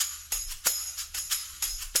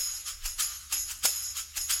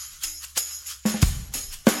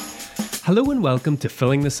Hello and welcome to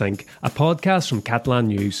Filling the Sink, a podcast from Catalan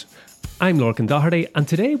News. I'm Lorcan Doherty, and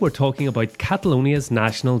today we're talking about Catalonia's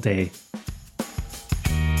National Day.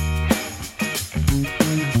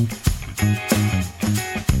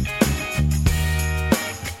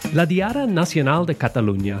 La Diada Nacional de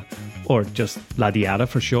Catalunya, or just La Diada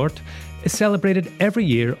for short, is celebrated every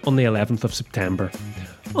year on the 11th of September.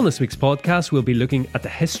 On this week's podcast, we'll be looking at the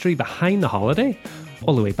history behind the holiday,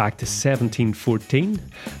 all the way back to 1714,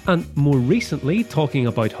 and more recently talking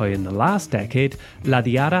about how in the last decade, La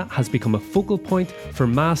Diada has become a focal point for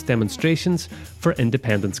mass demonstrations for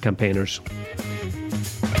independence campaigners.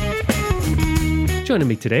 Joining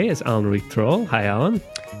me today is Alan Reid-Thrall. Hi, Alan.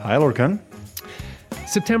 Hi, Lorcan.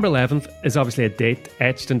 September 11th is obviously a date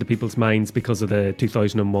etched into people's minds because of the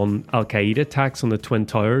 2001 Al-Qaeda attacks on the Twin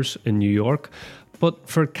Towers in New York. But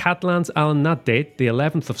for Catalans, Alan, that date, the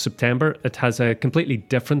 11th of September, it has a completely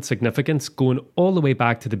different significance going all the way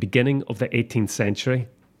back to the beginning of the 18th century.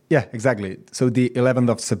 Yeah, exactly. So the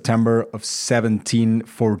 11th of September of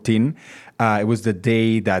 1714, it was the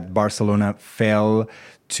day that Barcelona fell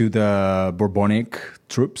to the Bourbonic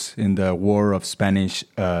troops in the War of Spanish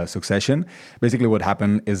Succession. Basically what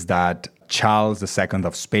happened is that Charles II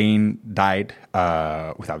of Spain died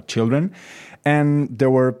without children. And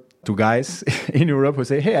there were two guys in Europe who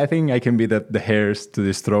say, hey, I think I can be the heirs to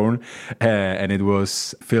this throne. And it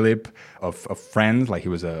was Philip of France, like he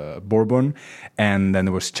was a Bourbon. And then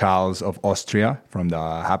there was Charles of Austria from the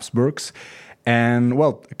Habsburgs. And,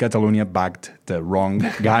 well, Catalonia backed the wrong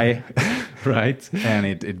guy. Right. And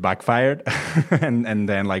it backfired. and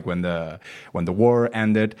then, like, when the war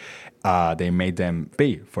ended, they made them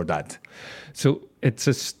pay for that. So it's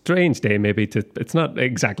a strange day, maybe. It's not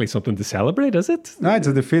exactly something to celebrate, is it? No, it's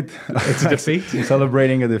a defeat. It's a defeat.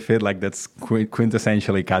 Celebrating a defeat, like that's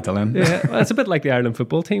quintessentially Catalan. Yeah, well, it's a bit like the Ireland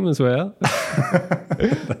football team as well.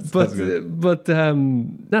 That's good. But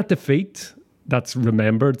that defeat that's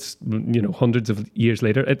remembered, hundreds of years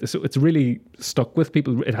later, it's really stuck with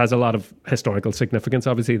people. It has a lot of historical significance,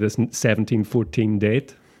 obviously, this 1714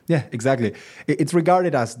 date. Yeah, exactly. It's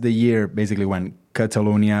regarded as the year, basically, when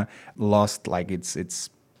Catalonia lost like its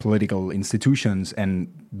political institutions and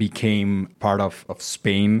became part of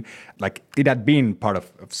Spain. Like it had been part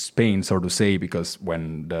of Spain, so to say, because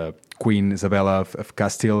when the Queen Isabella of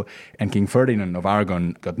Castile and King Ferdinand of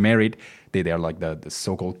Aragon got married, they are like the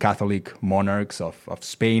so-called Catholic monarchs of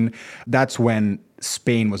Spain. That's when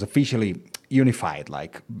Spain was officially unified.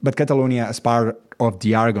 But Catalonia, as part of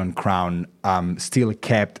the Aragon crown, still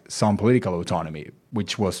kept some political autonomy,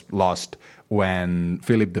 which was lost when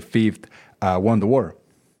Philip V won the war.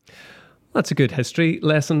 That's a good history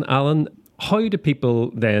lesson, Alan. How do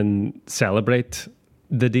people then celebrate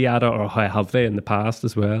the Diada, or how have they in the past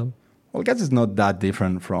as well? Well, I guess it's not that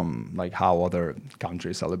different from like how other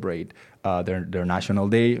countries celebrate their national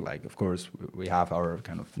day. Like, of course, we have our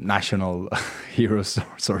kind of national heroes,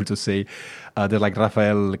 so to say. They're like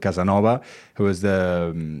Rafael Casanova, who is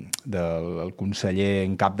the conseller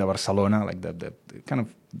en cap de Barcelona, like the kind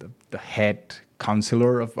of the head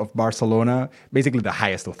councillor of Barcelona, basically the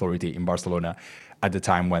highest authority in Barcelona at the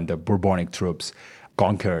time when the Bourbonic troops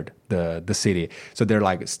conquered the city. So there are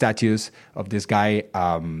like statues of this guy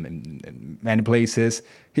in many places.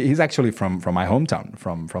 He's actually from my hometown,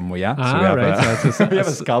 from Moya. So we have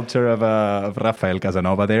a sculpture of Rafael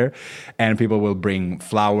Casanova there, and people will bring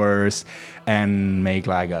flowers and make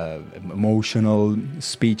like emotional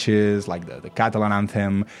speeches, like the Catalan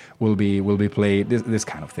anthem will be played. This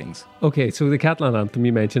kind of things. Okay, so the Catalan anthem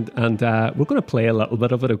you mentioned, and we're going to play a little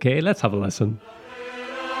bit of it. Okay, let's have a listen.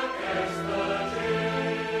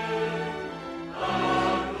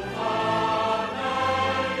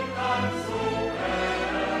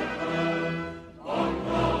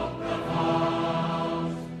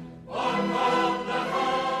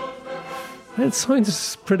 It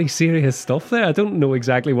sounds pretty serious stuff there. I don't know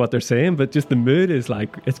exactly what they're saying, but just the mood is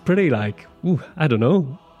like, it's pretty like, I don't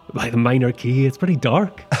know, like a minor key. It's pretty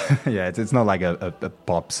dark. Yeah, it's not like a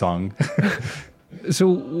pop song. So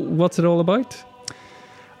what's it all about?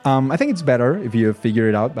 I think it's better if you figure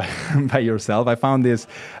it out by yourself. I found this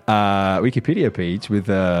Wikipedia page with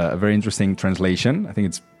a very interesting translation. I think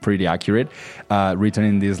it's pretty accurate, written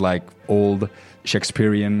in this like old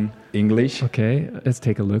Shakespearean English. Okay, let's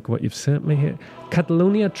take a look what you've sent me here.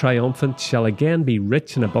 Catalonia triumphant shall again be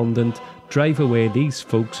rich and abundant. Drive away these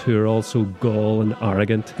folks who are also gall and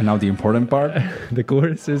arrogant. And now the important part. The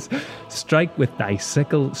chorus is, strike with thy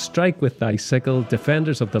sickle,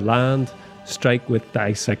 defenders of the land. strike with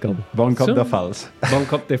thy sickle. Bon cop de fals. Bon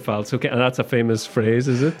cop de fals. Okay, and that's a famous phrase,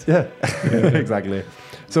 is it? Yeah, exactly.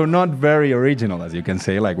 So not very original, as you can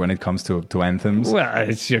say, like when it comes to anthems. Well,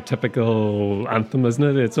 it's your typical anthem, isn't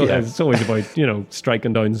it? It's always about,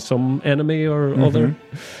 striking down some enemy or other.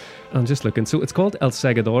 I'm just looking. So it's called El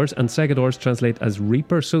Segadors, and Segadors translate as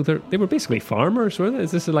reapers. So they were basically farmers, were they?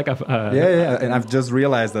 Is this like a... Yeah. And I've just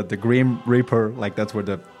realized that the Grim Reaper, like that's where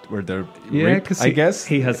the reap, I guess.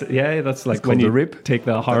 He has... Yeah, that's like it's when you reap. Take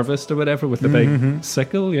the harvest or whatever with the big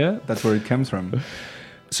sickle, yeah. That's where it comes from.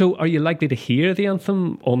 So are you likely to hear the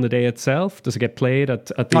anthem on the day itself? Does it get played at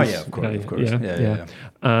these... Oh, yeah, of course. Yeah.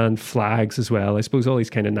 And flags as well. I suppose all these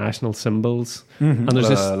kind of national symbols. And there's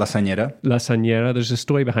La Sañera. La Sañera. There's a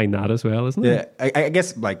story behind that as well, isn't there? Yeah, I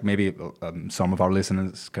guess like maybe some of our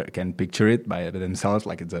listeners can picture it by themselves.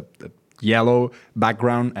 Like it's a yellow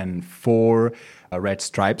background and 4 red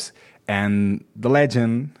stripes. And the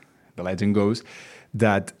legend goes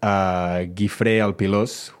that Guifré el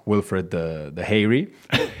Pilós, Wilfred the Hairy.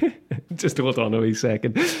 Just hold on a wee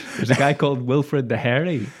second. There's a guy called Wilfred the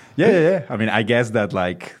Hairy. Yeah. I mean, I guess that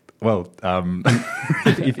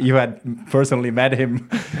if you had personally met him,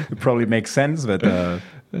 it probably makes sense. But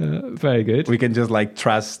very good. We can just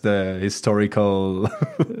trust the historical.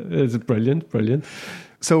 It's brilliant.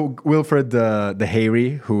 So Wilfred the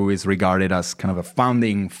Hairy, who is regarded as kind of a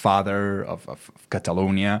founding father of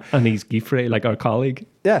Catalonia. And he's Guifré, like our colleague.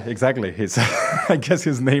 Yeah, exactly. I guess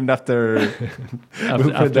he's named after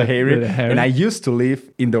Wilfred the Hairy. And I used to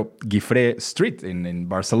live in the Guifré street in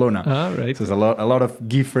Barcelona. Ah, right. So there's a lot of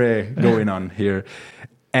Guifré going on here.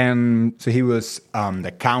 And so he was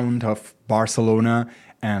the Count of Barcelona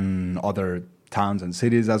and other towns and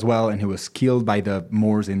cities as well, and he was killed by the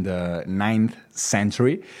Moors in the 9th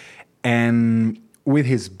century. And with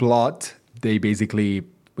his blood, they basically,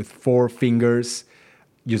 with 4 fingers,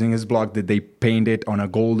 using his blood, that they painted on a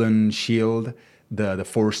golden shield the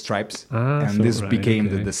 4 stripes. And this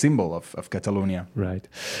became the symbol of Catalonia. Right.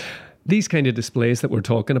 These kind of displays that we're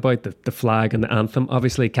talking about, the flag and the anthem,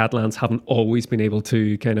 obviously Catalans haven't always been able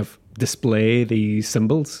to kind of display these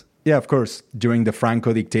symbols. Yeah, of course. During the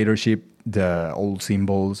Franco dictatorship, the old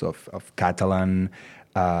symbols of Catalan,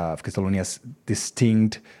 of Catalonia's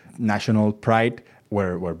distinct national pride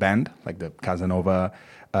were banned, like the Casanova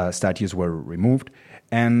statues were removed.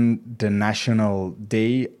 And the National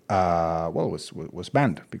Day, was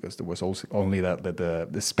banned because there was also only the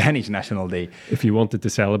Spanish National Day. If you wanted to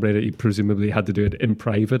celebrate it, you presumably had to do it in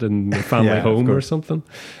private in your family home or something.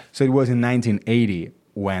 So it was in 1980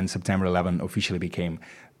 when September 11 officially became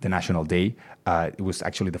the National Day. It was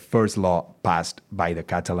actually the first law passed by the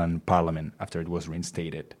Catalan Parliament after it was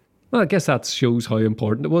reinstated. Well, I guess that shows how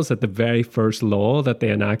important it was that the very first law that they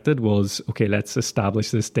enacted was, okay, let's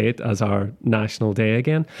establish this date as our national day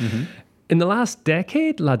again. Mm-hmm. In the last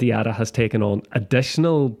decade, La Diada has taken on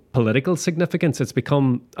additional political significance. It's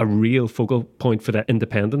become a real focal point for the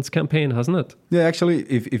independence campaign, hasn't it? Yeah, actually,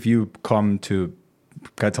 if you come to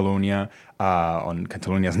Catalonia on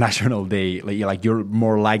Catalonia's National Day, like you're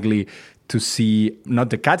more likely to see not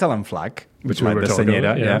the Catalan flag, which we were talking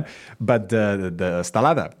about, but the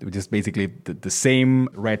estelada, which is basically the same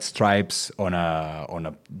red stripes on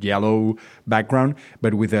a yellow background,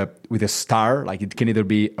 but with a star. Like it can either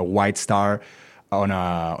be a white star on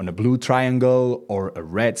a blue triangle or a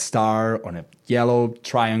red star on a yellow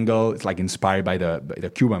triangle. It's like inspired by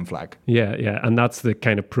the Cuban flag. Yeah, and that's the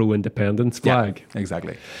kind of pro-independence flag. Yeah,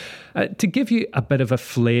 exactly. To give you a bit of a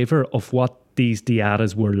flavour of what these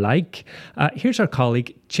diadas were like, here's our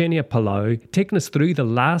colleague Xenia Palau taking us through the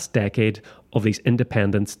last decade of these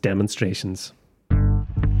independence demonstrations.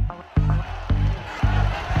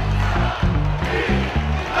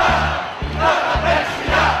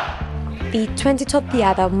 The 2012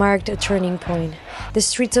 Diada marked a turning point. The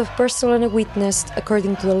streets of Barcelona witnessed,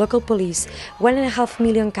 according to the local police, 1.5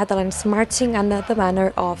 million Catalans marching under the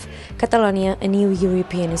banner of Catalonia, a new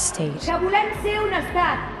European state. Que volem ser un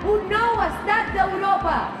estat, un nou estat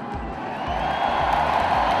d'Europa.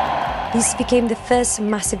 This became the first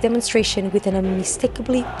massive demonstration with an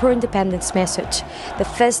unmistakably pro-independence message, the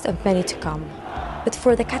first of many to come. But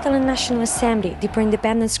for the Catalan National Assembly, the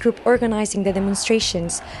pro-independence group organizing the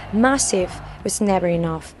demonstrations, massive was never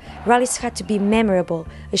enough. Rallies had to be memorable,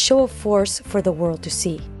 a show of force for the world to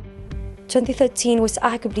see. 2013 was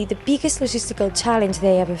arguably the biggest logistical challenge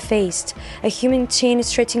they ever faced, a human chain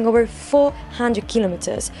stretching over 400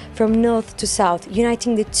 kilometers from north to south,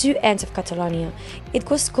 uniting the two ends of Catalonia. It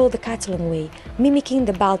was called the Catalan Way, mimicking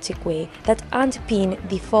the Baltic Way that underpinned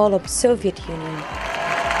the fall of the Soviet Union.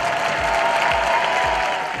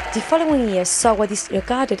 The following year saw what is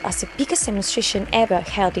regarded as the biggest demonstration ever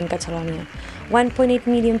held in Catalonia. 1.8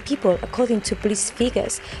 million people, according to police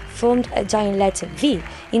figures, formed a giant letter V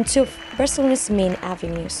in two of Barcelona's main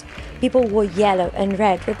avenues. People wore yellow and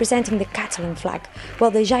red, representing the Catalan flag,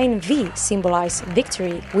 while the giant V symbolized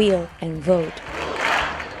victory, will, and vote.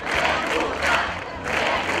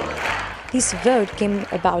 This vote came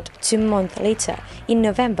about 2 months later, in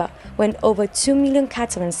November, when over 2 million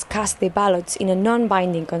Catalans cast their ballots in a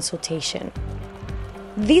non-binding consultation.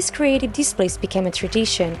 These creative displays became a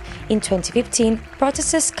tradition. In 2015,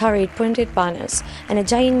 protesters carried printed banners, and a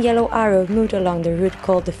giant yellow arrow moved along the route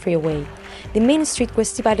called the Freeway. The main street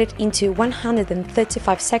was divided into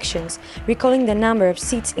 135 sections, recalling the number of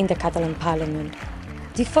seats in the Catalan parliament.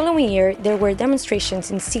 The following year, there were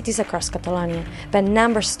demonstrations in cities across Catalonia, but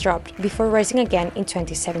numbers dropped before rising again in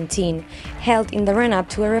 2017, held in the run-up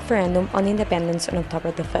to a referendum on independence on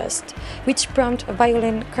October 1st, which prompted a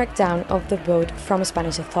violent crackdown of the vote from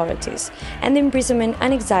Spanish authorities, and the imprisonment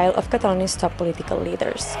and exile of Catalonia's top political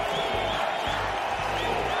leaders.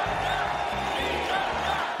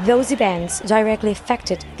 Those events directly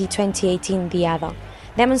affected the 2018 Diada.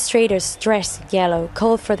 Demonstrators dressed yellow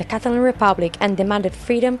called for the Catalan Republic and demanded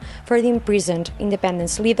freedom for the imprisoned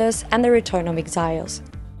independence leaders and the return of exiles.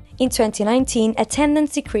 In 2019,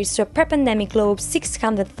 attendance decreased to a pre-pandemic low of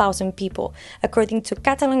 600,000 people, according to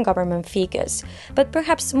Catalan government figures. But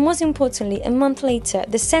perhaps most importantly, a month later,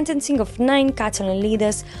 the sentencing of 9 Catalan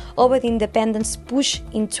leaders over the independence push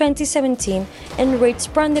in 2017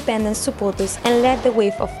 enraged pro-independence supporters and led the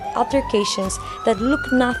wave of altercations that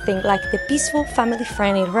looked nothing like the peaceful,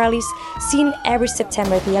 family-friendly rallies seen every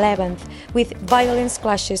September the 11th, with violent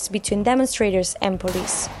clashes between demonstrators and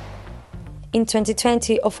police. In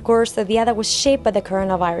 2020, of course, the Diada was shaped by the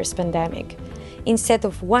coronavirus pandemic. Instead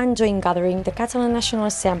of one joint gathering, the Catalan National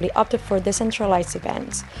Assembly opted for decentralized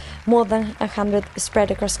events. More than 100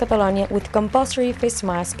 spread across Catalonia with compulsory face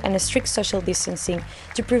masks and a strict social distancing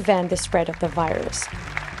to prevent the spread of the virus.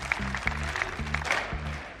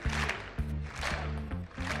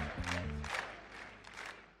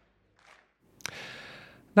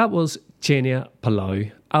 That was Xenia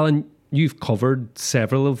Palau. Alan, you've covered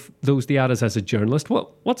several of those Diadas as a journalist.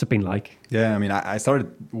 What's it been like? Yeah, I mean, I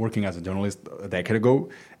started working as a journalist a decade ago,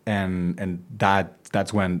 and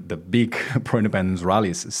that's when the big pro-independence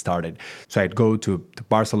rallies started. So I'd go to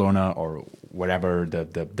Barcelona or wherever the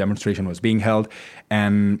demonstration was being held,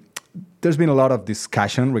 and there's been a lot of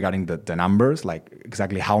discussion regarding the numbers, like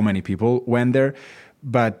exactly how many people went there.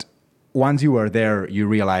 But once you were there, you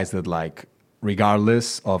realize that, like,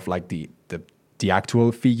 regardless of like the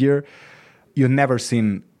actual figure, you've never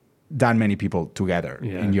seen that many people together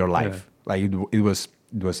in your life. Yeah. Like it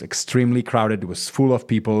was extremely crowded. It was full of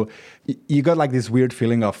people. You got like this weird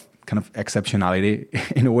feeling of kind of exceptionality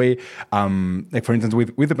in a way. Like for instance,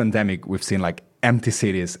 with the pandemic, we've seen like empty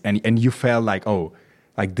cities, and you felt like, oh,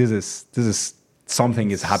 like this is something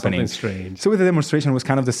is happening. Something strange. So with the demonstration, it was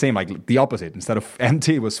kind of the same, like the opposite. Instead of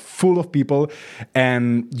empty, it was full of people,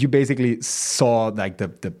 and you basically saw like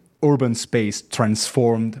the urban space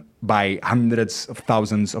transformed by hundreds of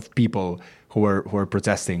thousands of people who were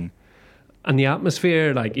protesting. And the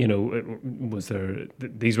atmosphere, like, you know, was there?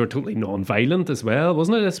 These were totally non-violent as well,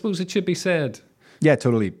 wasn't it? I suppose it should be said. Yeah,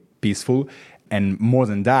 totally peaceful. And more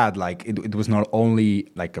than that, like it was not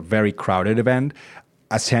only like a very crowded event.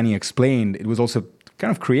 As Shani explained, it was also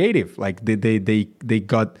kind of creative. Like they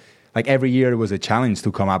got, like every year it was a challenge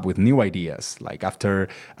to come up with new ideas. Like after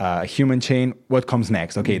a human chain, what comes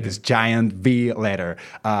next? Okay, this giant V letter.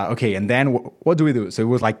 Okay, and then what do we do? So it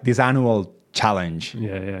was like this annual challenge.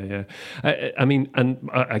 Yeah. I mean, and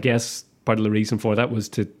I guess part of the reason for that was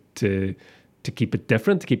to keep it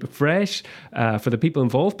different, to keep it fresh for the people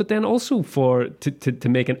involved, but then also to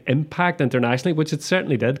make an impact internationally, which it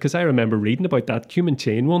certainly did, because I remember reading about that human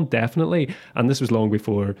chain one, definitely, and this was long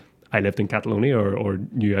before I lived in Catalonia or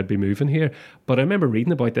knew I'd be moving here, but I remember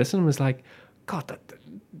reading about this and was like, God,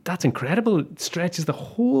 that's incredible. It stretches the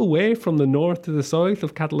whole way from the north to the south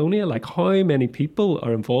of Catalonia. Like, how many people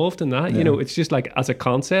are involved in that? Yeah. You know, it's just like, as a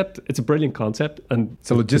concept, it's a brilliant concept. And it's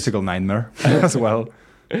a logistical nightmare as well.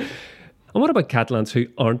 And what about Catalans who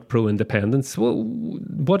aren't pro-independence? Well,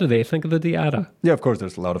 what do they think of the Diada? Yeah, of course,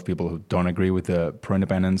 there's a lot of people who don't agree with the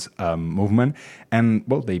pro-independence movement. And,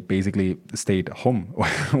 well, they basically stayed home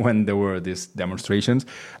when there were these demonstrations.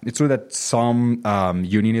 It's true that some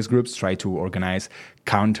unionist groups try to organize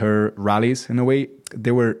counter rallies in a way.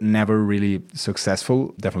 They were never really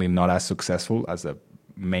successful, definitely not as successful as the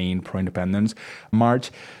main pro-independence march.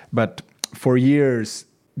 But for years,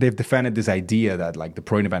 they've defended this idea that like the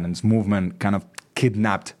pro-independence movement kind of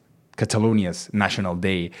kidnapped Catalonia's national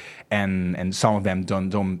day, and some of them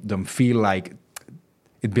don't feel like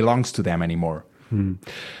it belongs to them anymore.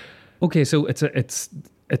 Okay, so it's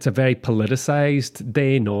a very politicized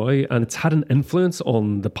day now, and it's had an influence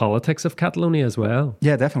on the politics of Catalonia as well.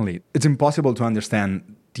 Yeah, definitely. It's impossible to understand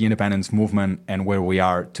the independence movement and where we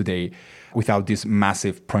are today without these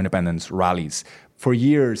massive pro-independence rallies. For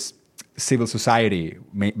years, civil society,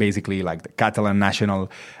 basically like the Catalan National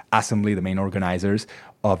Assembly, the main organizers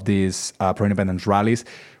of these pro-independence rallies,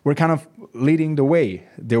 were kind of leading the way.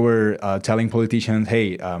 They were telling politicians,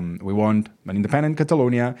 hey, we want an independent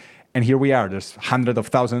Catalonia, and here we are. There's hundreds of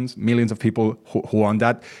thousands, millions of people who want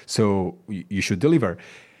that, so you should deliver.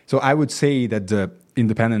 So I would say that the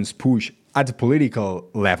independence push at the political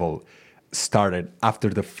level started after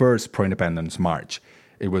the first pro-independence march.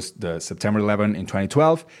 It was the September 11 in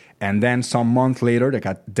 2012, and then some month later,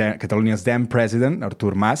 Catalonia's then president,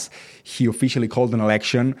 Artur Mas, he officially called an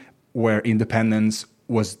election where independence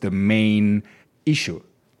was the main issue.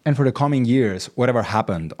 And for the coming years, whatever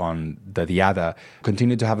happened on the Diada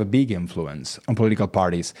continued to have a big influence on political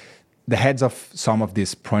parties. The heads of some of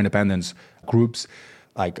these pro-independence groups,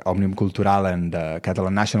 like Òmnium Cultural and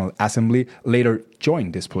Catalan National Assembly, later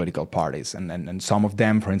joined these political parties. And some of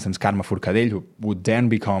them, for instance, Carme Forcadell, who would then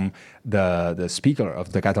become the speaker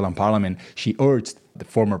of the Catalan parliament, she urged the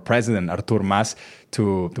former president, Artur Mas,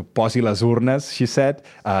 to posi les urnes, she said,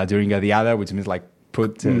 during a Diada, which means like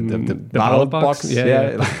put the ballot box.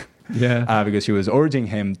 Yeah. Because she was urging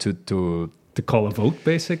him to call a vote,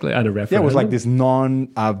 basically, and a referendum. Yeah, it was like this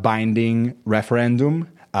non-binding referendum.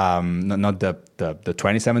 Not the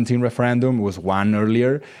 2017 referendum, it was one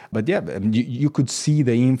earlier. But yeah, you could see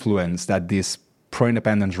the influence that these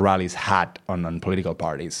pro-independence rallies had on political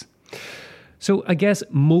parties. So I guess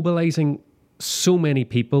mobilizing so many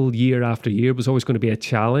people year after year was always going to be a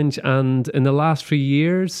challenge. And in the last few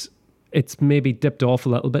years, it's maybe dipped off a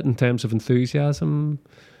little bit in terms of enthusiasm.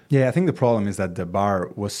 Yeah, I think the problem is that the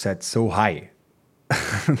bar was set so high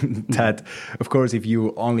that, of course, if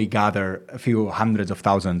you only gather a few hundreds of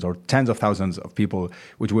thousands or tens of thousands of people,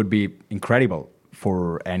 which would be incredible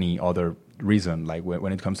for any other reason, like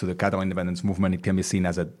when it comes to the Catalan independence movement, it can be seen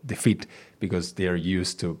as a defeat because they are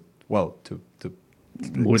used to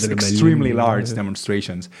extremely large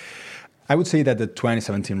demonstrations. I would say that the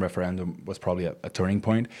 2017 referendum was probably a turning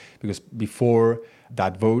point because before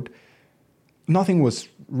that vote, nothing was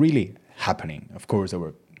really happening. Of course, there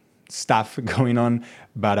were stuff going on,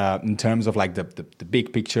 but in terms of like the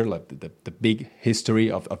big picture, like the big history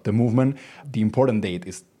of the movement, the important date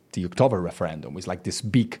is the October referendum. It's like this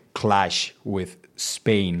big clash with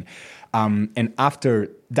Spain. And after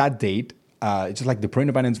that date, it's just like the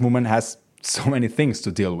pro-independence movement has so many things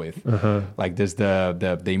to deal with. Like there's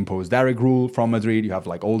the imposed direct rule from Madrid. You have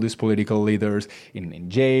like all these political leaders in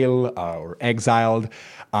jail or exiled.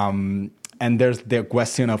 And there's the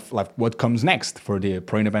question of like what comes next for the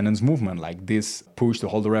pro-independence movement. Like this push to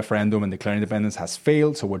hold a referendum and declare independence has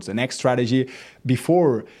failed. So what's the next strategy?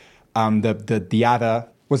 Before the Diada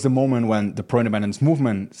was the moment when the pro-independence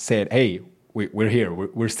movement said, hey, we're here,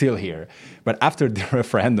 we're still here. But after the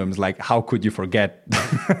referendums, like how could you forget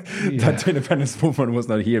that the independence movement was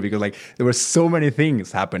not here? Because like there were so many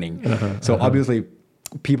things happening. So obviously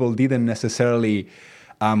people didn't necessarily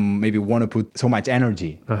maybe want to put so much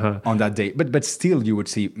energy on that day. But still you would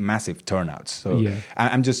see massive turnouts. So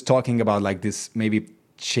I'm just talking about like this maybe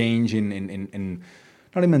change in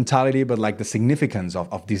not in mentality, but like the significance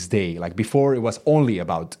of this day. Like before it was only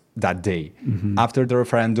about that day. After the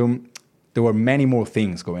referendum, there were many more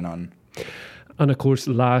things going on. And of course,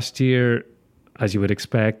 last year, as you would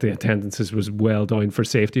expect, the attendances was well down for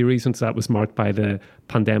safety reasons. That was marked by the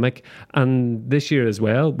pandemic. And this year as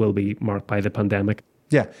well will be marked by the pandemic.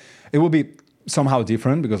 Yeah, it will be somehow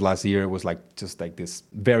different because last year it was like just like this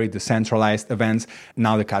very decentralized events.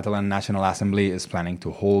 Now the Catalan National Assembly is planning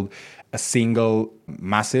to hold a single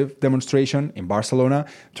massive demonstration in Barcelona,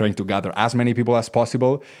 trying to gather as many people as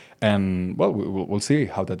possible. And well, we'll see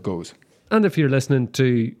how that goes. And if you're listening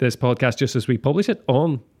to this podcast just as we publish it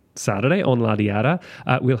on Saturday on La Diada,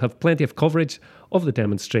 we'll have plenty of coverage of the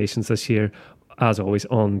demonstrations this year, as always,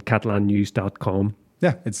 on catalannews.com.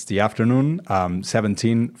 Yeah, it's the afternoon,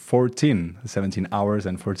 17 hours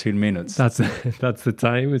and 14 minutes. That's the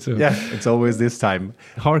time. So yeah, it's always this time.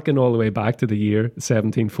 Harken all the way back to the year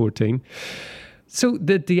 1714. So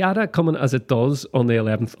the Diada coming as it does on the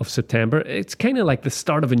 11th of September, it's kind of like the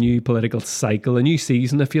start of a new political cycle, a new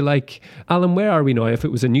season, if you like. Alan, where are we now? If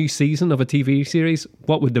it was a new season of a TV series,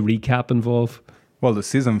 what would the recap involve? Well, the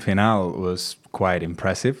season finale was quite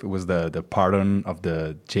impressive. It was the pardon of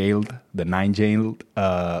the 9 jailed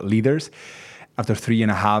leaders. after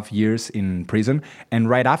 3.5 years in prison. And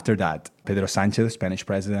right after that, Pedro Sánchez, the Spanish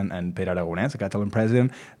president, and Pere Aragonès, the Catalan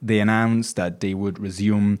president, they announced that they would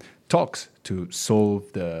resume talks to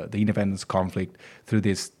solve the independence conflict through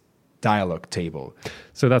this dialogue table.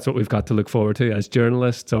 So that's what we've got to look forward to as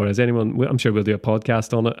journalists, or as anyone. I'm sure we'll do a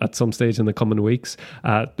podcast on it at some stage in the coming weeks.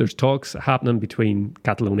 There's talks happening between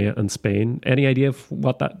Catalonia and Spain. Any idea of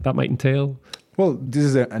what that might entail? Well, this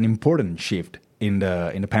is an important shift in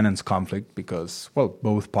the independence conflict because, well,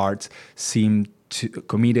 both parts seem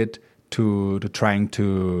committed to trying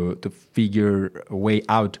to figure a way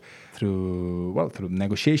out through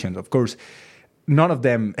negotiations. Of course, none of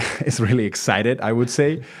them is really excited, I would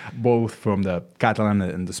say, both from the Catalan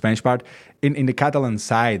and the Spanish part. In the Catalan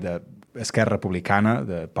side, Esquerra Republicana,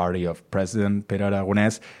 the party of President Pere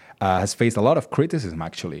Aragonès, has faced a lot of criticism,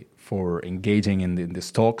 actually, for engaging in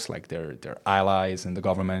these talks, like their allies in the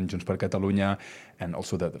government, Junts per Catalunya, and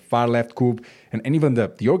also the far left CUP, and even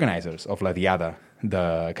the organizers of La Diada,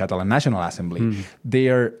 the Catalan National Assembly. They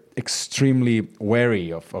are extremely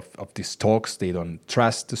wary of these talks. They don't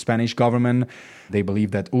trust the Spanish government. They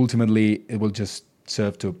believe that ultimately it will just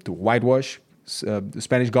serve to whitewash the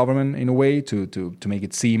Spanish government in a way, to make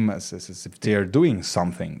it seem as if they're doing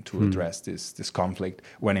something to address this conflict,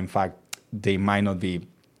 when in fact they might not be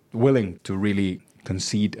willing to really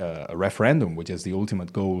concede a referendum, which is the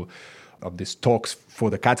ultimate goal of these talks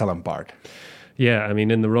for the Catalan part. Yeah, I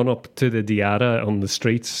mean, in the run-up to the Diada on the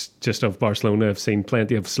streets just of Barcelona, I've seen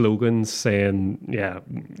plenty of slogans saying,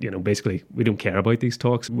 basically, we don't care about these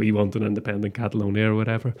talks. We want an independent Catalonia or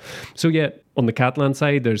whatever. So, yeah, on the Catalan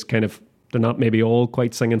side, they're not maybe all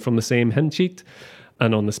quite singing from the same hymn sheet.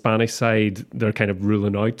 And on the Spanish side, they're kind of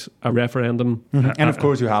ruling out a referendum. And of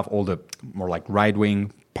course, you have all the more like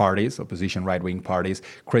right-wing parties, opposition right-wing parties,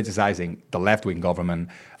 criticizing the left-wing government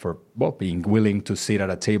for being willing to sit at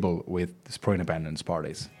a table with these pro-independence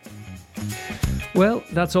parties. Well,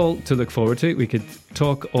 that's all to look forward to. We could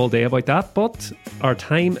talk all day about that, but our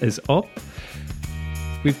time is up.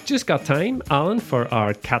 We've just got time, Alan, for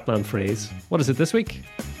our Catalan phrase. What is it this week?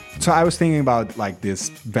 So I was thinking about like this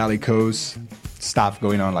bellicose stuff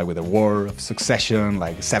going on, like with the War of Succession,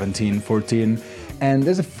 like 1714. And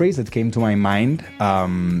there's a phrase that came to my mind,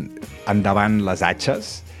 Endavant les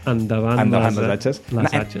atxes. Endavant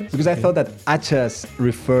les atxes. Because I thought that atxes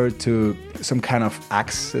referred to some kind of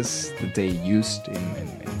axes that they used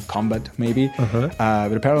in combat, maybe.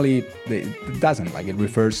 But apparently it doesn't. Like, it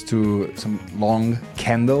refers to some long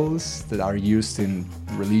candles that are used in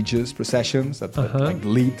religious processions that like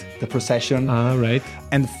lead the procession. Right.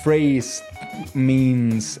 And the phrase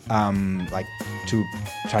means like to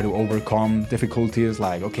try to overcome difficulties,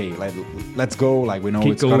 like, okay, let's go, like, we know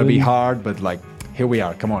it's going to be hard, but like, here we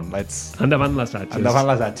are, come on, let's... Endavant les atxes. Endavant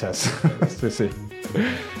les atxes. Sí.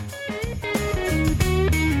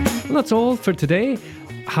 And that's all for today.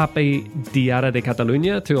 Happy Diada de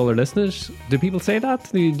Catalunya to all our listeners. Do people say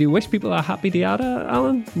that? Do you wish people a happy Diada,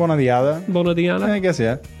 Alan? Bona Diada. Bona Diada. I guess,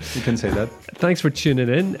 yeah, you can say that. Thanks for tuning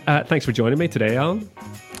in. Thanks for joining me today, Alan.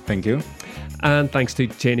 Thank you. And thanks to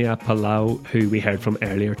Genia Palau, who we heard from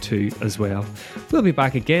earlier too as well. We'll be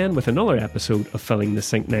back again with another episode of Filling the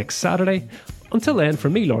Sink next Saturday. Until then,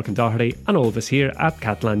 from me, Lorcan Doherty, and all of us here at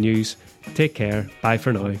Catalan News, take care, bye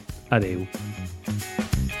for now, adeu.